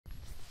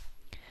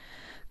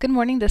Good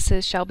morning, this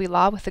is Shelby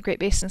Law with the Great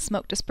Basin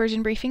Smoke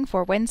Dispersion Briefing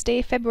for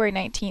Wednesday, February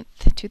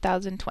 19th,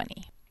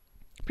 2020.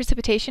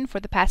 Precipitation for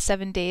the past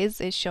 7 days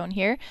is shown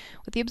here,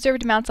 with the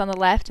observed amounts on the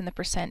left and the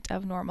percent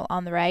of normal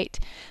on the right.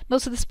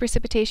 Most of this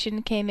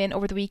precipitation came in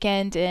over the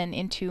weekend and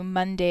into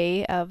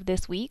Monday of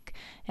this week,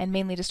 and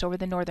mainly just over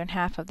the northern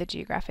half of the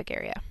geographic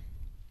area.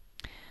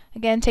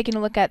 Again, taking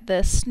a look at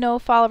the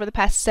snowfall over the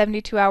past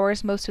 72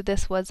 hours, most of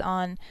this was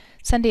on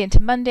Sunday into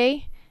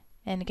Monday,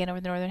 and again over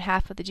the northern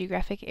half of the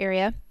geographic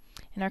area.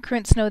 And our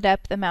current snow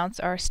depth amounts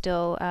are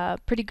still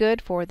pretty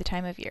good for the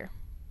time of year.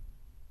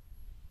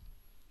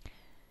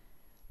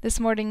 This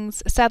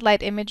morning's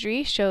satellite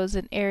imagery shows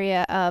an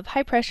area of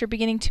high pressure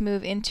beginning to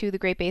move into the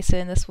Great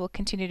Basin. This will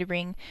continue to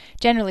bring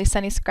generally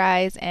sunny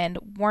skies and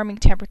warming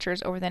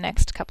temperatures over the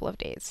next couple of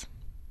days.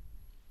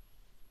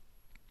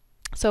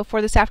 So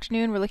for this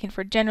afternoon, we're looking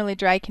for generally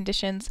dry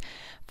conditions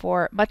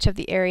for much of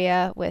the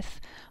area with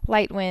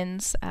light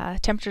winds.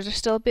 Temperatures are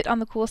still a bit on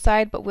the cool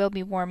side, but will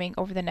be warming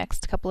over the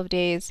next couple of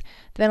days.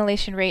 The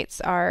ventilation rates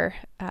are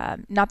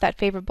not that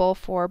favorable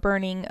for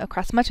burning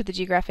across much of the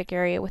geographic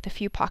area, with a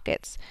few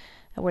pockets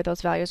where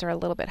those values are a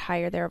little bit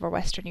higher there over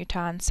western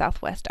Utah and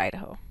southwest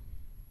Idaho.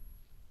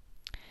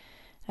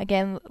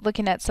 Again,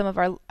 looking at some of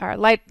our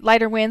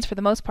lighter winds for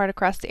the most part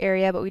across the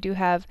area, but we do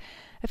have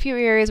a few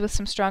areas with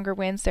some stronger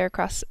winds there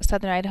across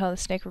southern Idaho, the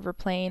Snake River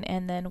Plain,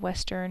 and then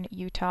western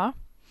Utah.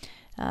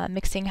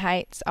 Mixing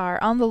heights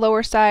are on the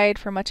lower side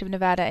for much of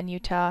Nevada and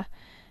Utah,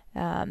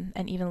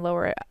 and even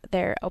lower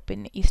there up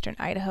in eastern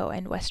Idaho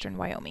and western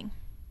Wyoming.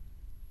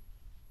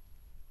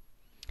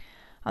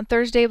 On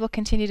Thursday, we'll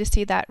continue to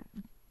see that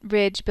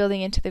ridge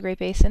building into the Great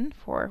Basin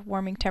for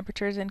warming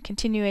temperatures and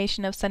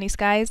continuation of sunny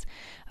skies.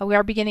 We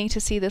are beginning to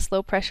see this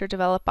low pressure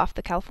develop off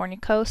the California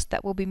coast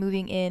that will be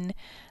moving in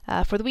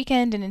for the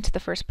weekend and into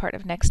the first part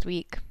of next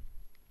week.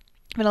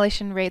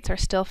 Ventilation rates are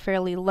still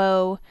fairly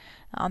low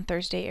on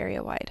Thursday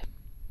area-wide.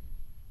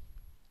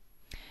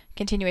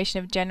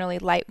 Continuation of generally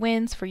light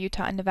winds for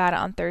Utah and Nevada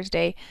on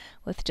Thursday,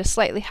 with just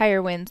slightly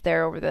higher winds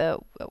there over the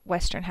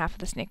western half of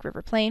the Snake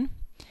River Plain.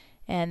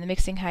 And the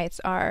mixing heights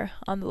are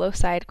on the low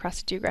side across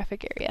the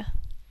geographic area.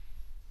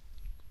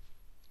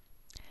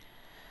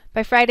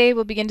 By Friday,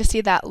 we'll begin to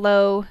see that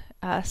low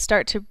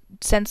start to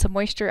send some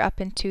moisture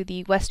up into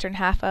the western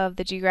half of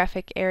the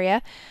geographic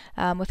area,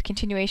 with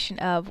continuation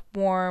of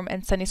warm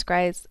and sunny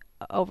skies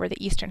over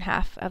the eastern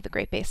half of the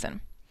Great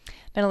Basin.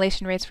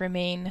 Ventilation rates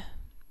remain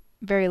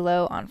very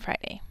low on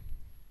Friday.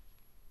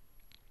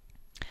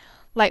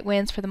 Light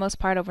winds for the most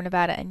part over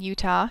Nevada and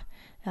Utah,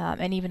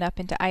 and even up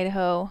into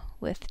Idaho,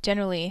 with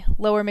generally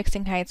lower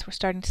mixing heights. We're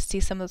starting to see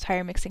some of those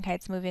higher mixing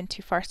heights move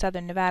into far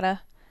southern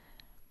Nevada.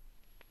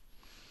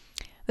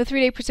 The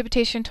 3-day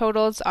precipitation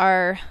totals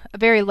are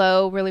very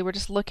low. Really, we're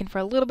just looking for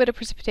a little bit of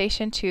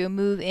precipitation to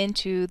move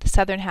into the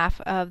southern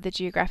half of the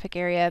geographic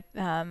area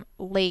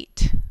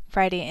late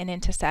Friday and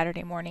into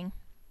Saturday morning.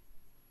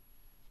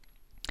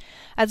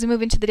 As we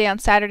move into the day on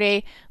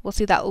Saturday, we'll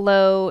see that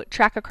low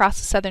track across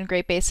the southern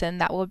Great Basin.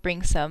 That will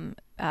bring some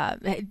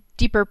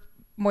deeper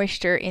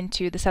moisture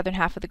into the southern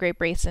half of the Great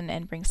Basin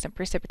and bring some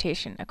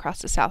precipitation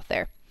across the south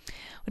there.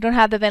 We don't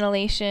have the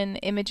ventilation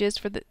images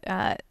for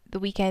the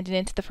weekend and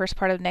into the first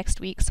part of next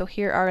week, so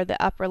here are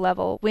the upper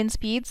level wind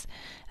speeds.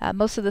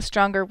 Most of the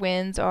stronger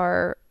winds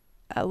are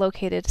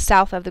located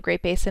south of the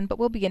Great Basin, but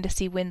we'll begin to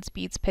see wind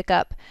speeds pick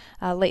up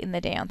late in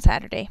the day on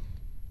Saturday.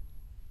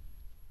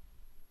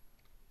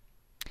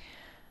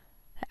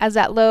 As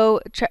that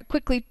low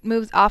quickly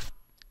moves off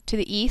to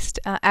the east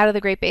out of the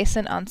Great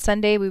Basin on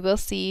Sunday, we will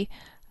see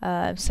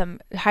some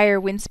higher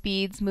wind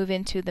speeds move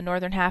into the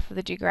northern half of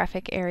the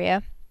geographic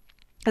area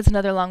as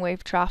another long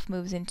wave trough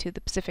moves into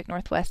the Pacific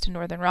Northwest and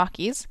northern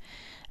Rockies.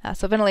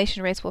 So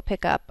ventilation rates will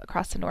pick up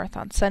across the north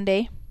on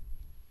Sunday.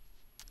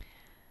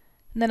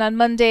 And then on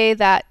Monday,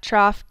 that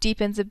trough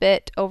deepens a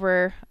bit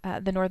over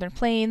the northern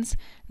plains.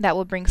 That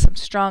will bring some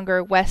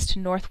stronger west to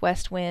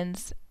northwest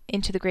winds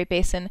into the Great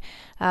Basin.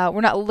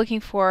 We're not looking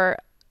for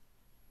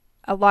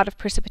a lot of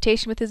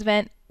precipitation with this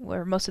event,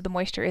 where most of the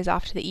moisture is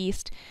off to the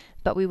east,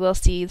 but we will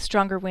see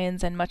stronger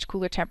winds and much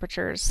cooler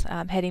temperatures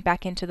heading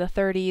back into the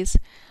 30s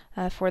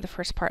for the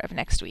first part of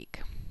next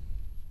week.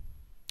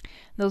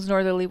 Those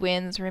northerly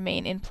winds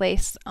remain in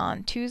place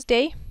on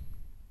Tuesday.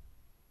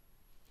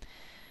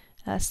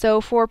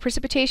 So for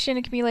precipitation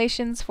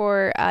accumulations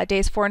for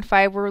days 4 and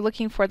 5, we're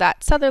looking for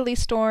that southerly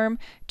storm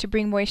to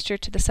bring moisture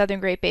to the southern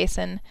Great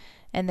Basin,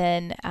 and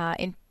then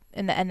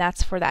and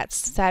that's for that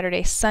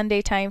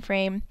Saturday-Sunday time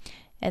frame.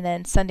 And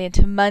then Sunday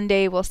into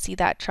Monday, we'll see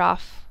that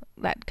trough,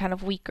 that kind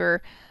of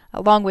weaker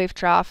long wave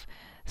trough,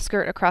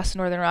 skirt across the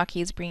northern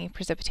Rockies, bringing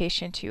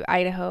precipitation to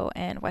Idaho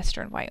and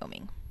western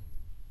Wyoming.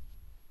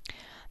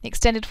 The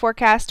extended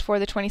forecast for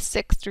the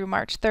 26th through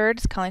March 3rd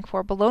is calling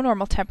for below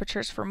normal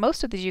temperatures for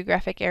most of the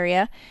geographic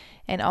area,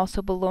 and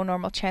also below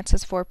normal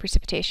chances for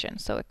precipitation.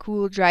 So a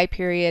cool, dry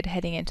period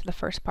heading into the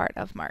first part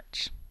of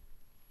March.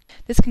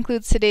 This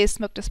concludes today's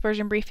smoke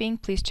dispersion briefing.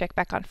 Please check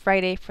back on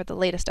Friday for the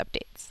latest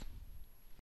updates.